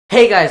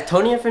Hey guys,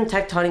 Tony here from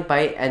Tectonic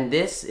Byte, and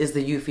this is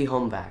the Eufy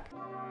HomeVac.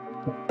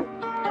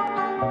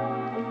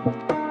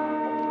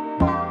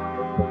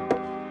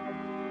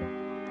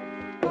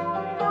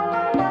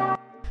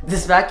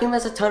 This vacuum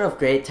has a ton of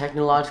great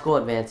technological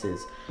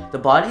advances. The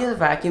body of the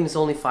vacuum is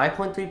only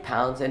 5.3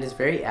 pounds and is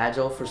very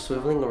agile for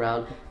swiveling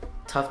around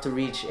tough to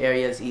reach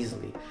areas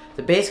easily.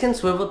 The base can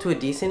swivel to a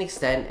decent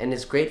extent and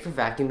is great for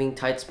vacuuming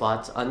tight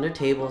spots under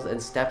tables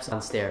and steps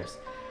on stairs.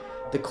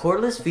 The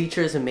cordless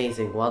feature is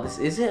amazing. While this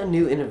isn't a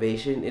new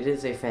innovation, it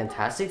is a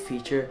fantastic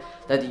feature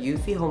that the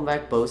Eufy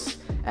HomeVac boasts,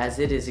 as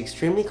it is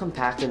extremely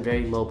compact and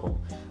very mobile.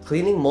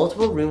 Cleaning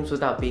multiple rooms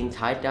without being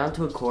tied down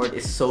to a cord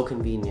is so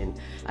convenient.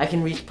 I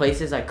can reach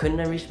places I couldn't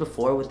have reached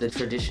before with the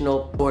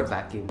traditional cord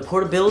vacuum. The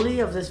portability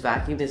of this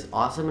vacuum is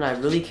awesome and I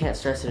really can't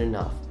stress it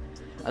enough.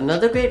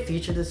 Another great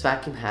feature this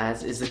vacuum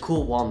has is the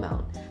cool wall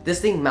mount.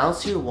 This thing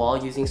mounts to your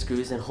wall using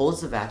screws and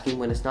holds the vacuum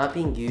when it's not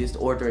being used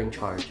or during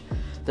charge.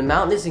 The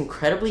mount is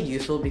incredibly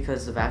useful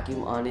because the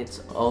vacuum on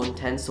its own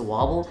tends to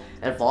wobble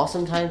and fall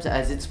sometimes,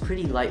 as it's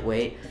pretty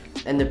lightweight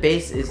and the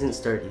base isn't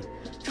sturdy.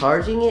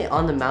 Charging it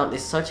on the mount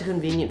is such a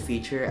convenient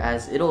feature,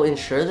 as it'll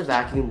ensure the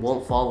vacuum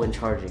won't fall when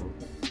charging.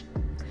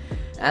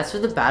 As for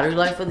the battery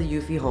life of the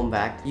Eufy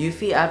HomeVac,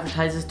 Eufy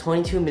advertises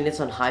 22 minutes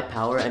on high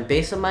power, and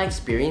based on my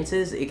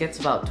experiences, it gets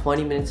about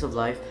 20 minutes of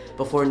life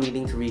before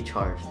needing to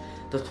recharge.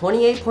 The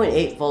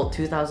 28.8 volt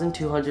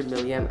 2200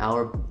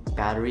 mAh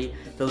battery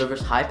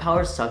delivers high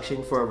power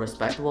suction for a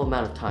respectable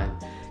amount of time.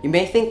 You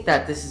may think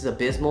that this is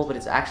abysmal, but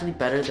it's actually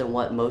better than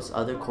what most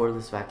other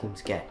cordless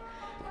vacuums get.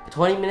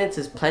 20 minutes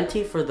is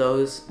plenty for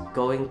those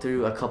going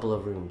through a couple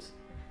of rooms.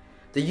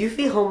 The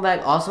Eufy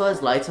HomeVac also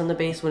has lights on the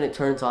base when it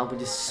turns on,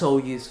 which is so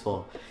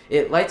useful.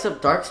 It lights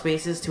up dark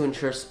spaces to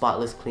ensure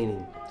spotless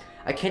cleaning.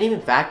 I can't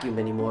even vacuum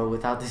anymore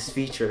without this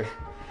feature.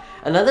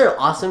 Another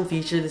awesome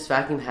feature this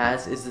vacuum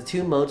has is the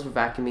two modes for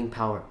vacuuming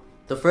power.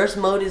 The first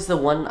mode is the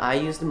one I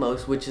use the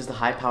most, which is the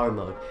high power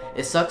mode.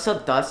 It sucks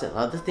up dust and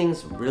other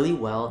things really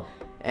well.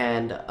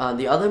 And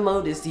the other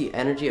mode is the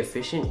energy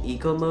efficient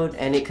eco mode,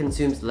 and it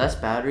consumes less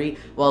battery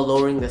while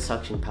lowering the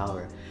suction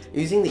power.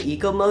 Using the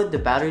eco mode, the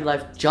battery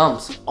life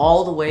jumps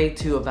all the way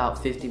to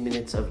about 50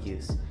 minutes of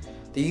use.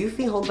 The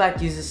Eufy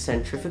HomeVac uses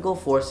centrifugal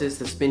forces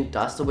to spin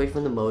dust away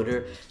from the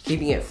motor,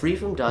 keeping it free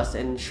from dust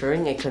and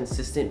ensuring a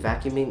consistent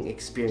vacuuming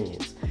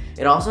experience.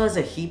 It also has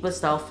a HEPA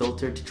style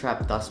filter to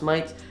trap dust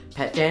mites,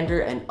 pet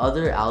dander, and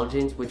other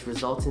allergens, which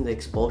results in the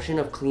expulsion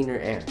of cleaner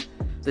air.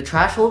 The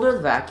trash holder of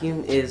the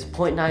vacuum is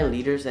 0.9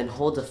 liters and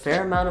holds a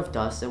fair amount of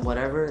dust and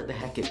whatever the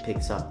heck it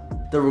picks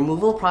up. The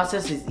removal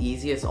process is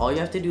easy, as all you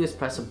have to do is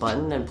press a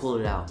button and pull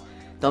it out.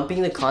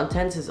 Dumping the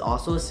contents is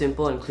also a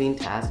simple and clean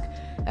task,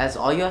 as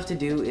all you have to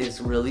do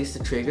is release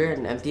the trigger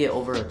and empty it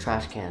over a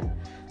trash can.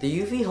 The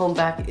Eufy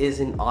HomeVac is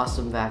an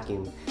awesome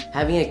vacuum.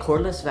 Having a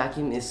cordless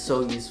vacuum is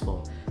so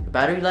useful. The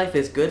battery life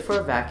is good for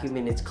a vacuum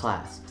in its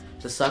class.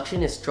 The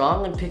suction is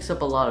strong and picks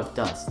up a lot of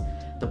dust.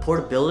 The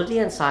portability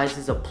and size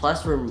is a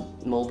plus for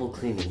mobile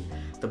cleaning.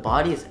 The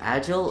body is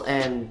agile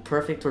and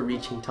perfect for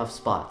reaching tough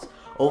spots.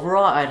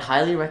 Overall, I'd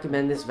highly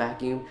recommend this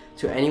vacuum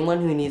to anyone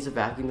who needs a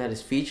vacuum that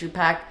is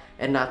feature-packed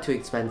and not too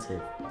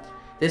expensive.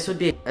 This would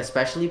be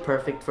especially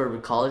perfect for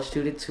college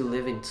students who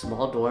live in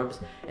small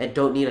dorms and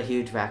don't need a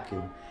huge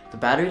vacuum. The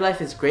battery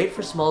life is great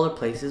for smaller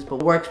places,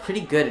 but works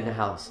pretty good in a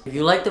house. If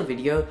you liked the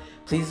video,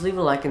 please leave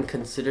a like and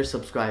consider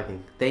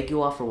subscribing. Thank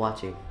you all for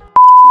watching.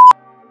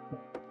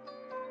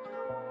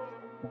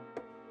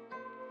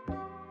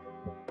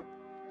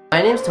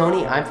 My name's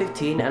Tony, I'm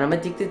 15, and I'm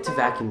addicted to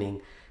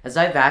vacuuming. As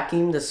I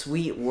vacuum, the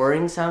sweet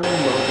whirring sound of the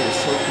motor is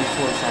so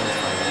peaceful and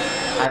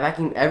satisfying. I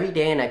vacuum every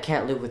day and I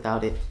can't live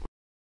without it.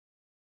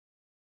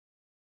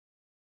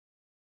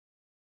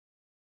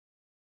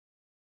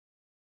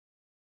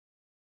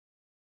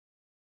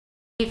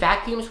 He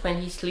vacuums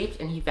when he sleeps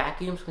and he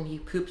vacuums when he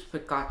poops, for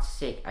God's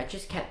sake. I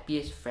just can't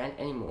be his friend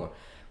anymore.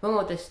 When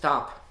will this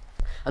stop?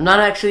 I'm not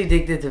actually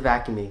addicted to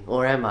vacuuming,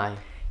 or am I?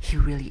 He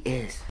really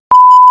is.